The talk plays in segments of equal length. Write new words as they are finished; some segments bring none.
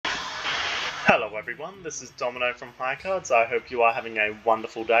Hello everyone, this is Domino from highcards. I hope you are having a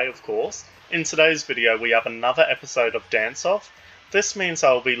wonderful day, of course. In today's video we have another episode of Dance Off. This means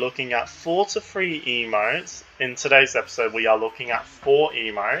I will be looking at 4 to 3 emotes. In today's episode we are looking at 4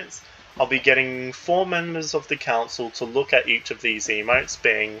 emotes. I'll be getting 4 members of the council to look at each of these emotes,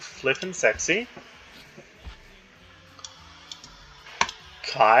 being Flippin' Sexy,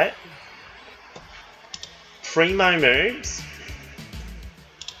 Kite, Primo Moves,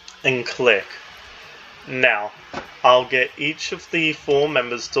 and Click. Now, I'll get each of the 4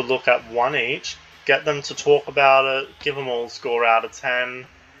 members to look at one each, get them to talk about it, give them all a score out of 10.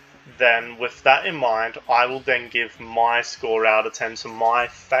 Then, with that in mind, I will then give my score out of 10 to my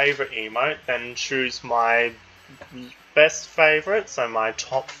favourite emote, then choose my best favourite, so my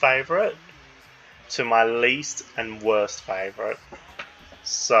top favourite, to my least and worst favourite.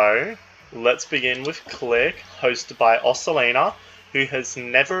 So, let's begin with Click, hosted by Ocelina, who has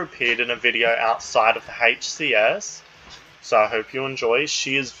never appeared in a video outside of the HCS, so I hope you enjoy.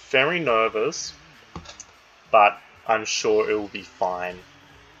 She is very nervous, but I'm sure it will be fine.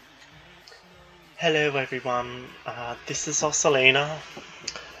 Hello everyone, this is Ocelina.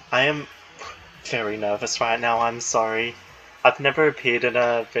 I am very nervous right now, I'm sorry. I've never appeared in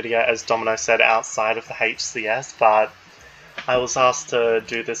a video, as Domino said, outside of the HCS, but I was asked to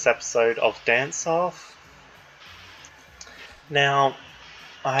do this episode of Dance Off. Now,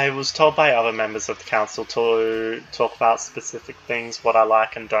 I was told by other members of the council to talk about specific things, what I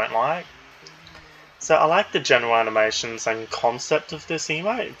like and don't like. So I like the general animations and concept of this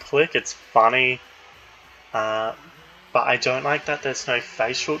emote. Click, it's funny, but I don't like that there's no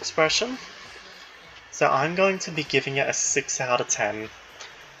facial expression. So I'm going to be giving it a 6 out of 10.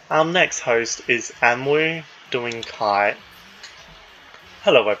 Our next host is Amwu doing Kite.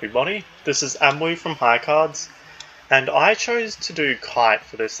 Hello everybody, this is Amwu from highcards. And I chose to do Kite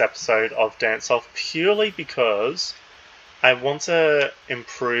for this episode of Dance Off purely because I want to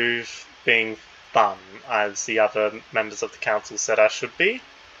improve being fun, as the other members of the council said I should be.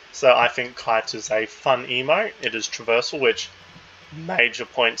 So I think Kite is a fun emote. It is traversal, which major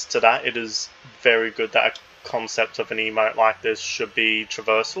points to that. It is very good that a concept of an emote like this should be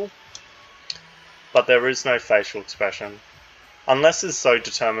traversal. But there is no facial expression. Unless it's so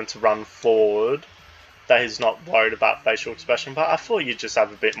determined to run forward that he's not worried about facial expression, but I thought you'd just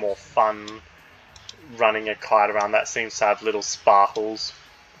have a bit more fun running a kite around that seems to have little sparkles.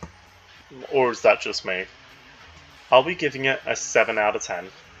 Or is that just me? I'll be giving it a 7 out of 10.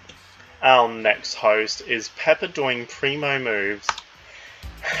 Our next host is Pepper doing Primo Moves.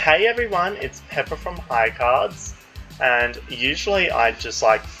 Hey everyone, it's Pepper from highcards, and usually I just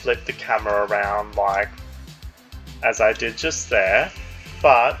flip the camera around as I did just there.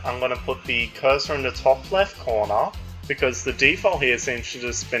 But I'm going to put the cursor in the top left corner because the default here seems to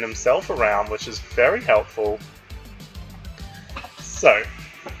just spin himself around, which is very helpful. So,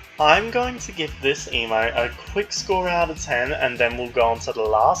 I'm going to give this emote a quick score out of 10 and then we'll go on to the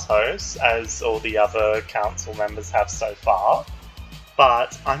last host, as all the other council members have so far.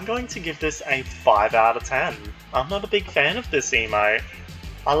 But I'm going to give this a 5 out of 10. I'm not a big fan of this emote.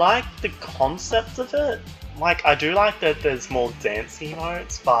 I like the concept of it. I do like that there's more dance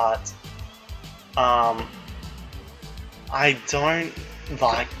emotes, but I don't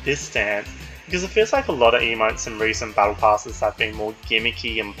like this dance because it feels like a lot of emotes in recent battle passes have been more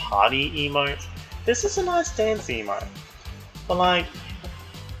gimmicky and party emotes. This is a nice dance emote, but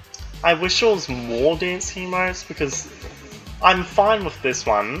I wish there was more dance emotes because I'm fine with this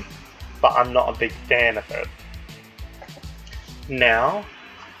one, but I'm not a big fan of it. Now,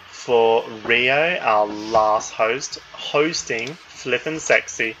 for Rio, our last host, hosting Flippin'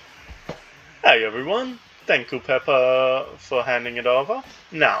 Sexy. Hey everyone, thank you Pepper for handing it over.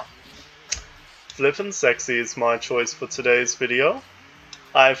 Now, Flippin' Sexy is my choice for today's video.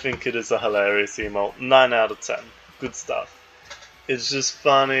 I think it is a hilarious emote, 9 out of 10, good stuff. It's just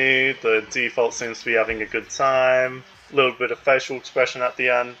funny, the default seems to be having a good time, a little bit of facial expression at the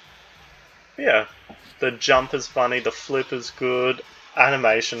end. But yeah, the jump is funny, the flip is good.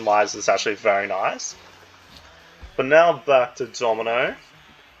 Animation wise it's actually very nice. But now back to Domino.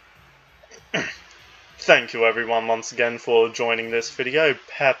 Thank you everyone once again for joining this video.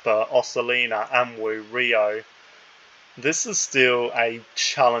 Pepper, Ocelina, Amwu, Rio. This is still a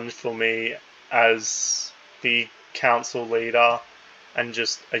challenge for me as the council leader and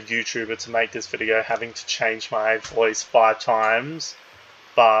just a YouTuber to make this video, having to change my voice 5 times.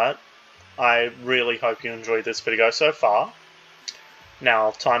 But I really hope you enjoyed this video so far.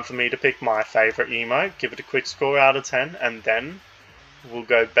 Now, time for me to pick my favourite emote, give it a quick score out of 10, and then we'll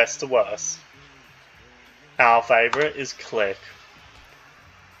go best to worst. Our favourite is Click.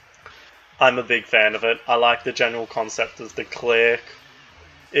 I'm a big fan of it. I like the general concept of the click.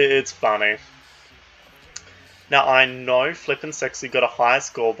 It's funny. Now I know Flippin' Sexy got a high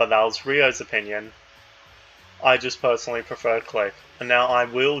score, but that was Rio's opinion. I just personally prefer click. And now I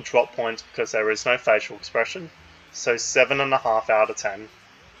will drop points because there is no facial expression. So 7.5 out of 10.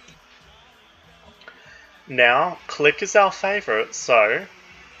 Now, click is our favourite, so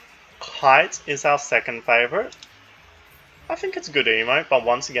height is our second favourite. I think it's a good emote, but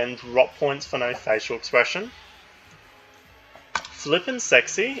once again, drop points for no facial expression. Flippin'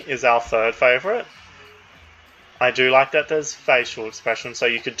 Sexy is our third favourite. I do like that there's facial expression, so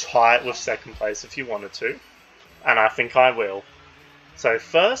you could tie it with second place if you wanted to. And I think I will. So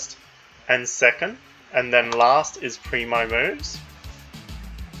first and second, and then last is Primo Moves.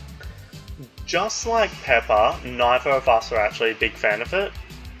 Just like Pepper, neither of us are actually a big fan of it,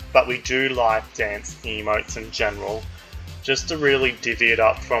 but we do like dance emotes in general. Just to really divvy it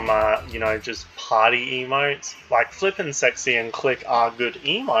up from, just party emotes. Like Flippin' Sexy and Click are good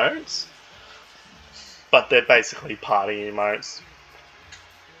emotes, but they're basically party emotes.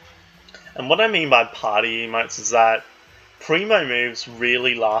 And what I mean by party emotes is that Primo Moves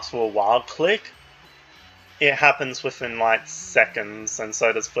really last for a while. Click, it happens within like seconds, and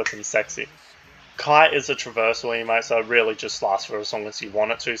so does Flippin' Sexy. Kite is a traversal emote, so it really just lasts for as long as you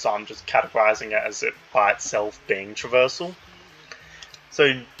want it to, so I'm just categorizing it as it by itself being traversal.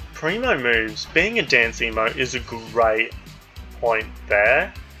 So Primo Moves, being a dance emote is a great point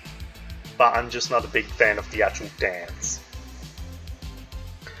there, but I'm just not a big fan of the actual dance.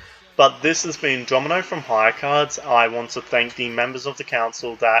 But this has been Domino from highcards. I want to thank the members of the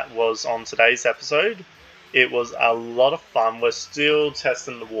council that was on today's episode. It was a lot of fun. We're still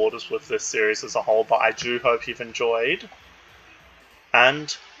testing the waters with this series as a whole, but I do hope you've enjoyed.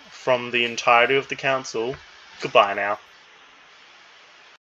 And from the entirety of the council, goodbye now.